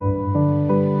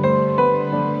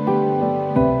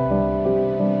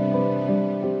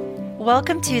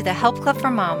Welcome to the Help Club for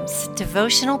Moms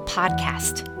Devotional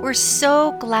Podcast. We're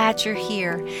so glad you're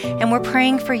here, and we're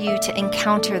praying for you to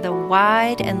encounter the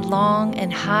wide and long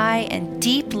and high and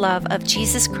deep love of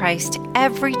Jesus Christ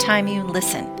every time you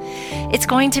listen. It's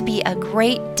going to be a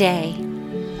great day.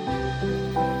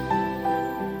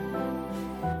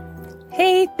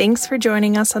 Hey, thanks for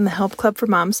joining us on the Help Club for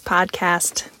Moms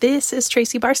podcast. This is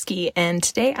Tracy Barsky, and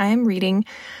today I am reading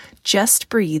Just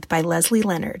Breathe by Leslie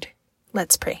Leonard.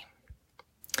 Let's pray.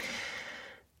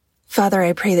 Father,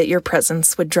 I pray that your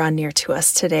presence would draw near to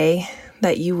us today,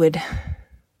 that you would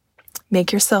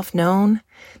make yourself known,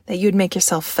 that you would make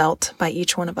yourself felt by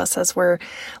each one of us as we're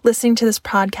listening to this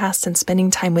podcast and spending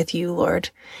time with you, Lord.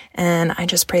 And I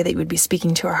just pray that you would be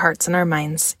speaking to our hearts and our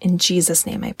minds. In Jesus'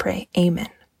 name I pray. Amen.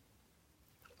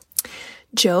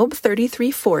 Job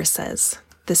 33:4 says,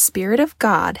 "The Spirit of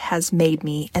God has made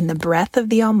me, and the breath of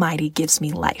the Almighty gives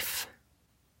me life."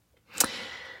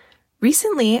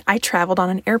 Recently, I traveled on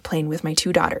an airplane with my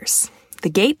two daughters. The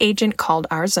gate agent called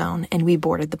our zone, and we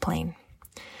boarded the plane.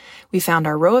 We found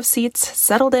our row of seats,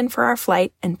 settled in for our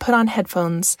flight, and put on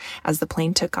headphones as the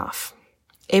plane took off.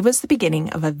 It was the beginning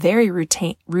of a very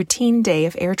routine day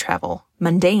of air travel,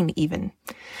 mundane even.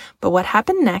 But what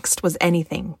happened next was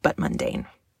anything but mundane.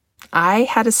 I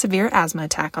had a severe asthma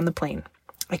attack on the plane.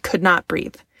 I could not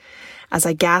breathe. As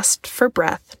I gasped for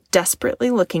breath, desperately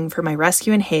looking for my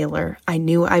rescue inhaler, I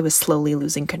knew I was slowly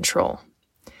losing control.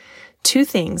 Two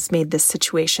things made this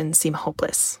situation seem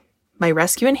hopeless. My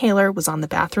rescue inhaler was on the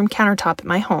bathroom countertop at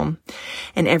my home,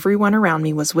 and everyone around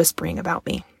me was whispering about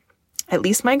me. At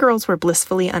least my girls were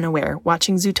blissfully unaware,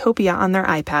 watching Zootopia on their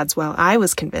iPads while I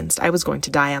was convinced I was going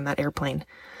to die on that airplane.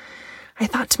 I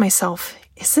thought to myself,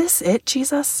 is this it,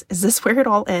 Jesus? Is this where it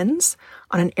all ends?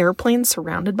 On an airplane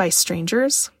surrounded by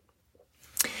strangers?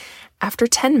 After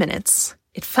 10 minutes,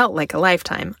 it felt like a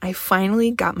lifetime, I finally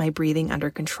got my breathing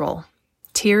under control.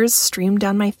 Tears streamed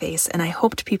down my face, and I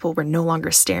hoped people were no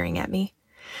longer staring at me.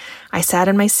 I sat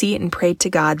in my seat and prayed to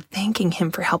God, thanking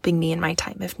Him for helping me in my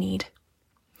time of need.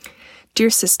 Dear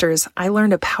sisters, I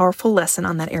learned a powerful lesson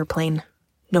on that airplane.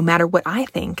 No matter what I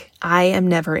think, I am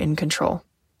never in control.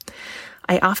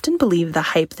 I often believe the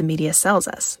hype the media sells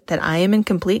us, that I am in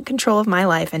complete control of my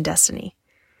life and destiny.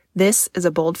 This is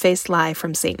a bold-faced lie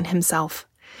from Satan himself.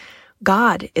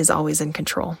 God is always in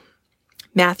control.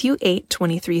 Matthew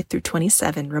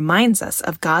 8:23-27 reminds us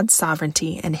of God's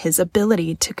sovereignty and His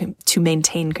ability to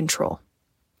maintain control.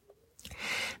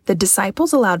 The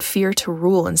disciples allowed fear to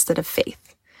rule instead of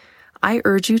faith. I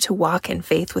urge you to walk in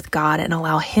faith with God and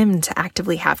allow Him to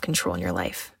actively have control in your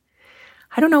life.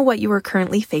 I don't know what you are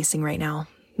currently facing right now.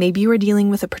 Maybe you are dealing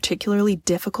with a particularly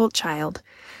difficult child,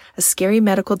 a scary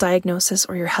medical diagnosis,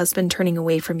 or your husband turning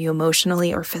away from you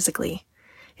emotionally or physically.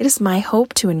 It is my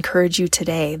hope to encourage you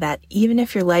today that even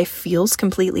if your life feels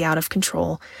completely out of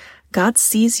control, God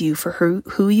sees you for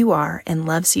who you are and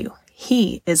loves you.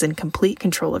 He is in complete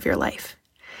control of your life.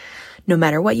 No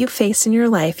matter what you face in your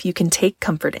life, you can take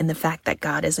comfort in the fact that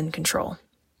God is in control.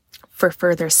 For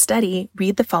further study,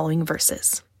 read the following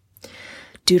verses: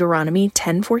 Deuteronomy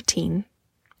 10:14,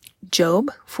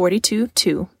 Job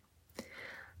 42:2,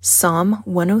 Psalm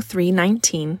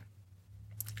 103:19,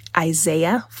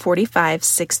 Isaiah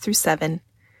 45:6-7,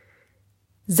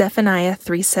 Zephaniah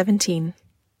 3:17,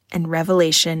 and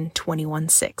Revelation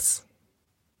 21:6.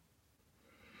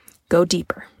 Go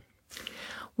deeper.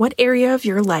 What area of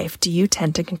your life do you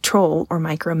tend to control or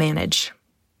micromanage?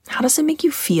 How does it make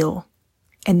you feel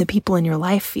and the people in your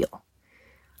life feel?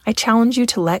 I challenge you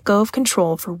to let go of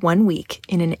control for 1 week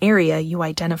in an area you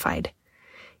identified.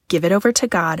 Give it over to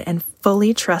God and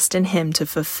fully trust in Him to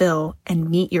fulfill and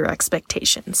meet your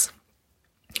expectations.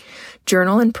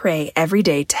 Journal and pray every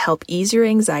day to help ease your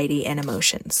anxiety and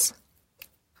emotions.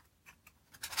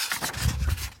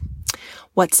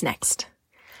 What's next?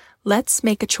 Let's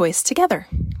make a choice together.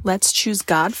 Let's choose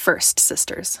God first,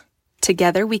 sisters.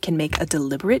 Together we can make a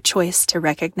deliberate choice to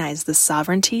recognize the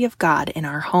sovereignty of God in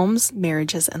our homes,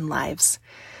 marriages, and lives.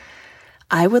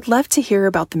 I would love to hear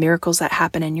about the miracles that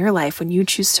happen in your life when you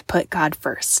choose to put God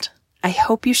first. I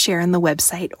hope you share on the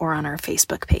website or on our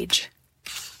Facebook page.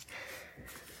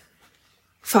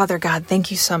 Father God,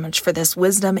 thank you so much for this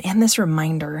wisdom and this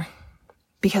reminder,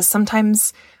 because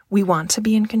sometimes we want to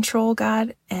be in control,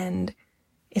 God, and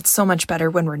it's so much better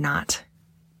when we're not.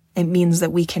 It means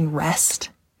that we can rest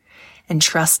and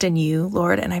trust in you,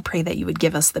 Lord, and I pray that you would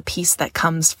give us the peace that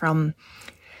comes from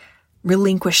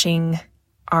relinquishing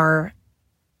our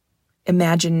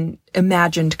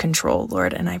imagined control,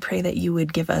 Lord. And I pray that you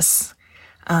would give us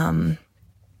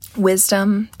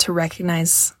wisdom to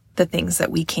recognize the things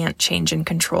that we can't change and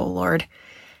control, Lord,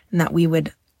 and that we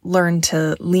would learn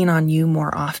to lean on you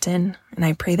more often. And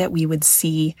I pray that we would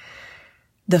see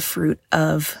the fruit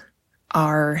of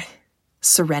our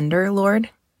surrender, Lord.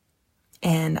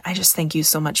 And I just thank you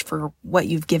so much for what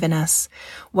you've given us,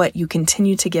 what you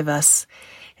continue to give us,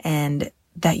 and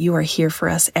that you are here for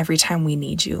us every time we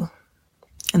need you.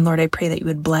 And Lord, I pray that you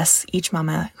would bless each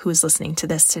mama who is listening to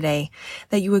this today,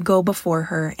 that you would go before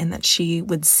her and that she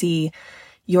would see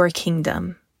your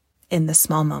kingdom in the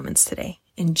small moments today.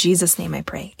 In Jesus' name I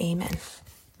pray, amen.